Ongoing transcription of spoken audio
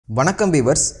வணக்கம்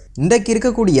வீவர்ஸ். இன்றைக்கு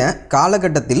இருக்கக்கூடிய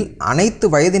காலகட்டத்தில் அனைத்து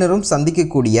வயதினரும்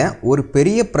சந்திக்கக்கூடிய ஒரு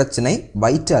பெரிய பிரச்சனை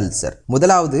வயிற்று அல்சர்.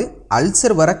 முதலாவது,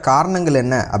 அல்சர் வர காரணங்கள்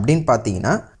என்ன அப்படின்னு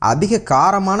பார்த்தீங்கன்னா, அதிக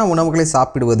காரமான உணவுகளை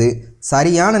சாப்பிடுவது,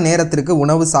 சரியான நேரத்திற்கு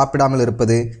உணவு சாப்பிடாமல்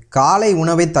இருப்பது, காலை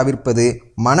உணவை தவிர்ப்பது,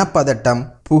 மனப்பதட்டம்,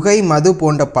 புகை மது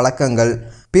போன்ற பழக்கங்கள்,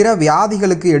 பிற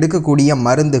வியாதிகளுக்கு எடுக்கக்கூடிய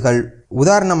மருந்துகள்,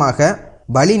 உதாரணமாக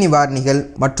வலி நிவாரணிகள்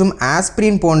மற்றும்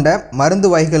ஆஸ்பிரின் போன்ற மருந்து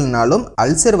வகைகள்னாலும்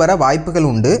அல்சர் வர வாய்ப்புகள்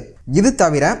உண்டு. இது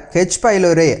தவிர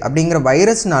h.pylori அப்படிங்கிற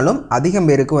வைரஸ்னாலும் அதிகம்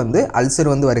பேருக்கு அல்சர்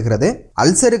வருகிறது.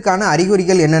 அல்சருக்கான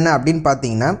அறிகுறிகள் என்னென்ன அப்படின்னு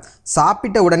பார்த்தீங்கன்னா,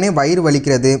 சாப்பிட்ட உடனே வயிறு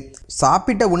வலிக்கிறது,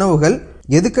 சாப்பிட்ட உணவுகள்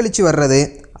எதுக்கழிச்சு வர்றது,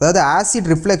 அதாவது ஆசிட்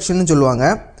ரிஃப்ளெக்ஷன்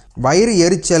சொல்லுவாங்க, வயிறு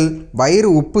எரிச்சல்,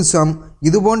 வயிறு உப்புசம்,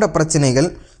 இது போன்ற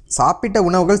பிரச்சனைகள், சாப்பிட்ட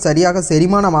உணவுகள் சரியாக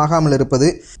செரிமானம் ஆகாமல் இருப்பது,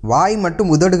 வாய்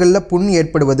மற்றும் உதடுகளில் புண்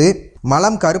ஏற்படுவது,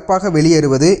 மலம் கருப்பாக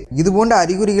வெளியேறுவது, இது போன்ற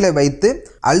அறிகுறிகளை வைத்து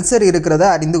அல்சர் இருக்கிறத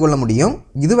அறிந்து கொள்ள முடியும்.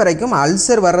 இதுவரைக்கும்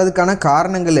அல்சர் வர்றதுக்கான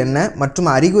காரணங்கள் என்ன மற்றும்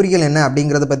அறிகுறிகள் என்ன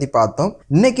அப்படிங்கிறத பற்றி பார்த்தோம்.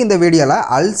 இன்னைக்கு இந்த வீடியோவில்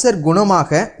அல்சர்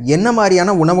குணமாக என்ன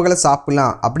மாதிரியான உணவுகளை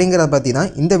சாப்பிடலாம் அப்படிங்கிறத பற்றி தான்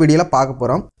இந்த வீடியோவில் பார்க்க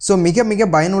போகிறோம். ஸோ மிக மிக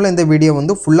பயனுள்ள இந்த வீடியோ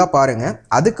ஃபுல்லாக பாருங்கள்.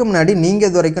 அதுக்கு முன்னாடி நீங்கள்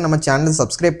இது வரைக்கும் நம்ம சேனலை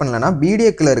சப்ஸ்கிரைப் பண்ணலன்னா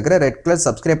வீடியோக்குள்ள இருக்கிற ரெட் கலர்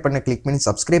சப்ஸ்கிரைப் பண்ண கிளிக் பண்ணி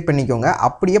சப்ஸ்கிரைப் பண்ணிக்கோங்க.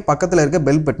 அப்படியே பக்கத்தில் இருக்க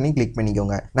பெல் பட்டனையும் கிளிக்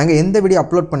பண்ணிக்கோங்க. நாங்கள் எந்த வீடியோ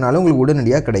அப்லோட் பண்ணாலும் உங்களுக்கு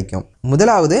உடனடியாக கிடைக்கும்.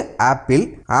 முதலாவது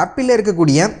ஆப்பிள்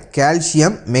இருக்கக்கூடிய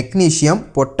கால்சியம், மெக்னீசியம்,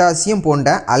 பொட்டாசியம்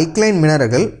போன்ற அல்கலைன்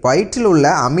மினரல்கள் வயிற்றில் உள்ள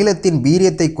அமிலத்தின்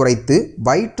வீரியத்தை குறைத்து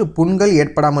வயிற்று புண்கள்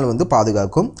ஏற்படாமல்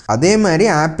பாதுகாக்கும். அதே மாதிரி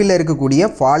ஆப்பிள் இருக்கக்கூடிய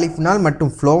பாலிஃபினால்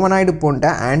மற்றும் ஃப்ளோவனாய்டு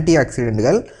போன்ற ஆன்டி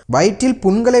ஆக்சிடென்ட்கள் வயிற்றில்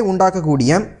புண்களை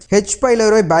உண்டாக்கக்கூடிய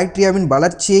h.pylori பாக்டீரியாவின்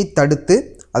வளர்ச்சியை தடுத்து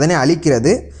அதனை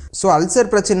அழிக்கிறது. ஸோ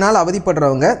அல்சர் பிரச்சனையால்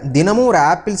அவதிப்படுறவங்க தினமும் ஒரு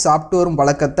ஆப்பிள் சாப்பிட்டு வரும்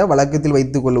வழக்கத்தில்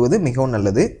வைத்துக் கொள்வது மிகவும்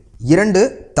நல்லது. 2,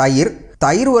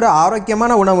 தயிர் ஒரு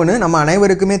ஆரோக்கியமான உணவுன்னு நம்ம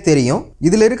அனைவருக்குமே தெரியும்.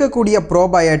 இதில் இருக்கக்கூடிய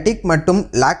ப்ரோபயோட்டிக் மற்றும்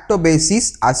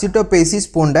லாக்டோபேசிஸ்,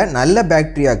 அசிட்டோபேசிஸ் போன்ற நல்ல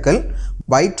பாக்டீரியாக்கள்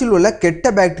வயிற்றில் உள்ள கெட்ட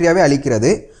பாக்டீரியாவை அழிக்கிறது.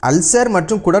 அல்சர்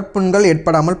மற்றும் குடற்புண்கள்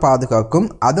ஏற்படாமல் பாதுகாக்கும்.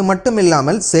 அது மட்டும்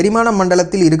இல்லாமல் செரிமான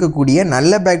மண்டலத்தில் இருக்கக்கூடிய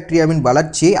நல்ல பாக்டீரியாவின்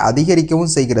வளர்ச்சியை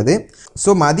அதிகரிக்கவும் செய்கிறது. ஸோ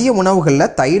மதிய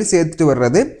உணவுகளில் தயிர் சேர்த்துட்டு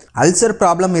வர்றது அல்சர்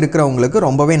ப்ராப்ளம் இருக்கிறவங்களுக்கு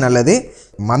ரொம்பவே நல்லது.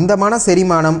 மந்தமான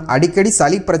செரிமானம், அடிக்கடி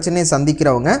சளி பிரச்சனையை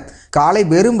சந்திக்கிறவங்க காலை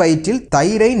வெறும் வயிற்றில்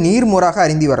தயிரை நீர்மோராக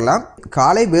அருந்தி வரலாம்.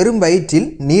 காலை வெறும் வயிற்றில்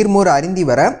நீர்மோர் அருந்தி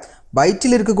வர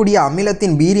வயிற்றில் இருக்கக்கூடிய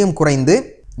அமிலத்தின் வீரியம் குறைந்து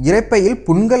இரைப்பையில்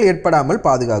புண்கள் ஏற்படாமல்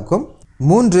பாதுகாக்கும்.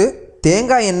 3,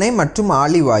 தேங்காய் எண்ணெய் மற்றும்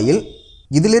ஆலிவ் ஆயில்.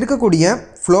 இதில் இருக்கக்கூடிய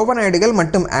ஃப்ளோவனாய்டுகள்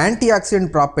மற்றும் ஆன்டி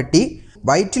ஆக்சிடென்ட் ப்ராப்பர்ட்டி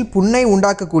வயிற்றில் புண்ணை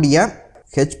உண்டாக்கக்கூடிய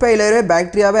h.pylori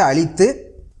பாக்டீரியாவை அழித்து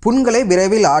புண்களை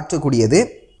விரைவில் ஆற்றக்கூடியது.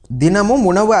 தினமும்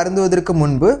உணவு அருந்துவதற்கு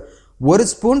முன்பு 1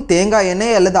 ஸ்பூன் தேங்காய்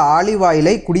எண்ணெய் அல்லது ஆலிவ்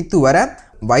ஆயிலை குடித்து வர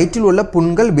வயிற்றில் உள்ள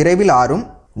புண்கள் விரைவில் ஆறும்.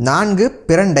 4,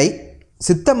 பிரண்டை.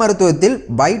 சித்த மருத்துவத்தில்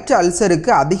வயிற்று அல்சருக்கு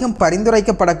அதிகம்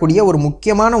பரிந்துரைக்கப்படக்கூடிய ஒரு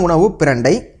முக்கியமான உணவு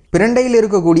பிரண்டை. பிரண்டையில்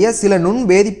இருக்கக்கூடிய சில நுண்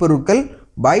வேதிப்பொருட்கள்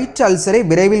வயிற்று அல்சரை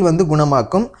விரைவில்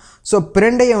குணமாக்கும். ஸோ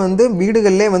பிரண்டையை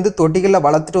வீடுகளிலே தொட்டிகளில்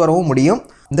வளர்த்துட்டு வரவும் முடியும்.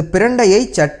 இந்த பிரண்டையை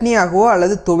சட்னியாகவோ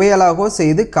அல்லது துவையலாகவோ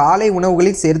செய்து காலை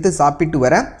உணவுகளில் சேர்த்து சாப்பிட்டு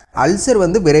வர அல்சர்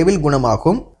விரைவில்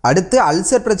குணமாகும். அடுத்து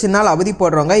அல்சர் பிரச்சனையால்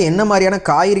அவதிப்படுறவங்க என்ன மாதிரியான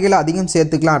காய்கறிகளை அதிகம்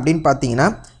சேர்த்துக்கலாம் அப்படின்னு பார்த்தீங்கன்னா,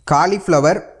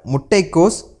 காலிஃப்ளவர்,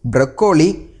 முட்டைக்கோஸ், ப்ரக்கோலி,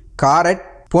 காரட்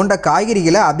போன்ற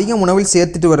காய்கறிகளை அதிகம் உணவில்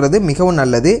சேர்த்துட்டு வர்றது மிகவும்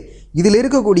நல்லது. இதில்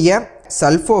இருக்கக்கூடிய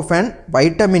சல்ஃபோஃபன்,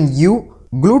 வைட்டமின் U,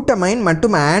 குளூட்டமைன்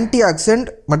மற்றும் ஆன்டி ஆக்சிடென்ட்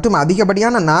மற்றும்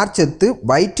அதிகப்படியான நார்ச்சத்து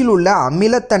வயிற்றில் உள்ள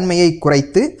அமிலத்தன்மையை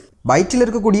குறைத்து வயிற்றில்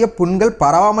இருக்கக்கூடிய புண்கள்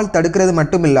பரவாமல் தடுக்கிறது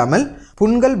மட்டும் இல்லாமல்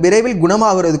புண்கள் விரைவில்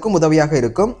குணமாகிறதுக்கும் உதவியாக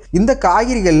இருக்கும். இந்த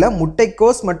காய்கறிகளில்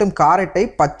முட்டைக்கோஸ் மற்றும் காரட்டை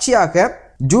பச்சையாக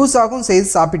ஜூஸாகவும் செய்து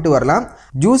சாப்பிட்டு வரலாம்.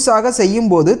 ஜூஸாக செய்யும்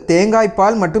போது தேங்காய்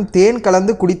பால் மற்றும் தேன்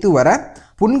கலந்து குடித்து வர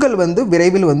புண்கள்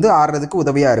விரைவில் ஆறுறதுக்கு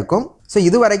உதவியாக இருக்கும். ஸோ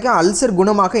இதுவரைக்கும் அல்சர்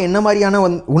குணமாக என்ன மாதிரியான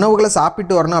உணவுகளை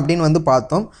சாப்பிட்டு வரணும் அப்படின்னு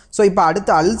பார்த்தோம். ஸோ இப்போ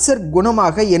அடுத்து அல்சர்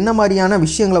குணமாக என்ன மாதிரியான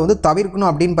விஷயங்களை தவிர்க்கணும்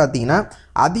அப்படின்னு பார்த்தீங்கன்னா,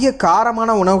 அதிக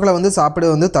காரமான உணவுகளை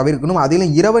சாப்பிடுவது தவிர்க்கணும்.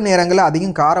 அதிலும் இரவு நேரங்களில்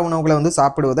அதிகம் கார உணவுகளை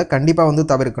சாப்பிடுவதை கண்டிப்பாக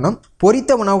தவிர்க்கணும்.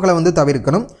 பொரித்த உணவுகளை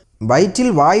தவிர்க்கணும்.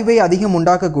 வயிற்றில் வாய்வை அதிகம்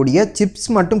உண்டாக்கக்கூடிய சிப்ஸ்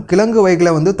மற்றும் கிழங்கு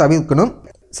வகைகளை தவிர்க்கணும்.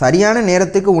 சரியான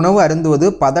நேரத்துக்கு உணவு அருந்துவது,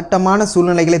 பதட்டமான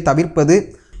சூழ்நிலைகளை தவிர்ப்பது,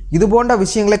 இது போன்ற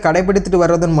விஷயங்களை கடைபிடித்துட்டு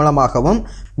வர்றதன் மூலமாகவும்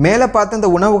மேலே பார்த்த இந்த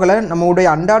உணவுகளை நம்மளுடைய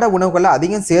அன்றாட உணவுகளை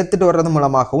அதிகம் சேர்த்துட்டு வர்றது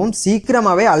மூலமாகவும்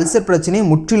சீக்கிரமாகவே அல்சர் பிரச்சனையை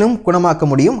முற்றிலும் குணமாக்க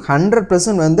முடியும்.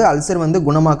 100% அல்சர்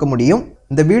குணமாக்க முடியும்.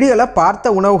 இந்த வீடியோவில்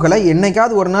பார்த்த உணவுகளை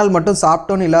என்னைக்காவது ஒரு நாள் மட்டும்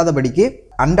சாப்பிட்டோன்னு இல்லாதபடிக்கு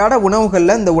அன்றாட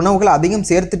உணவுகளில் இந்த உணவுகளை அதிகம்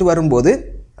சேர்த்துட்டு வரும்போது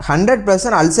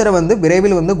 100% அல்சரை வந்து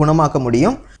விரைவில் வந்து குணமாக்க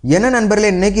முடியும். என்ன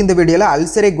நண்பர்களே, இன்னைக்கு இந்த வீடியோவில்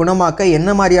அல்சரை குணமாக்க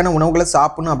என்ன மாதிரியான உணவுகளை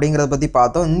சாப்பிடணும் அப்படிங்கிறத பற்றி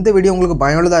பார்த்தோம். இந்த வீடியோ உங்களுக்கு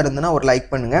பயனுள்ளதாக இருந்ததுன்னா ஒரு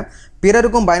லைக் பண்ணுங்கள்.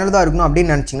 பிறருக்கும் பயனுள்ளதாக இருக்கணும்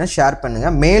அப்படின்னு நினச்சிங்கன்னா ஷேர்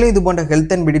பண்ணுங்கள். மேலும் இது போன்ற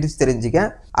ஹெல்த் அண்ட் பியூட்டி டிப்ஸ் தெரிஞ்சுக்க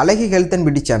அழகி ஹெல்த் அண்ட்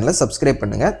பியூட்டி சேனலை சப்ஸ்கிரைப்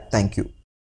பண்ணுங்கள். தேங்க்யூ.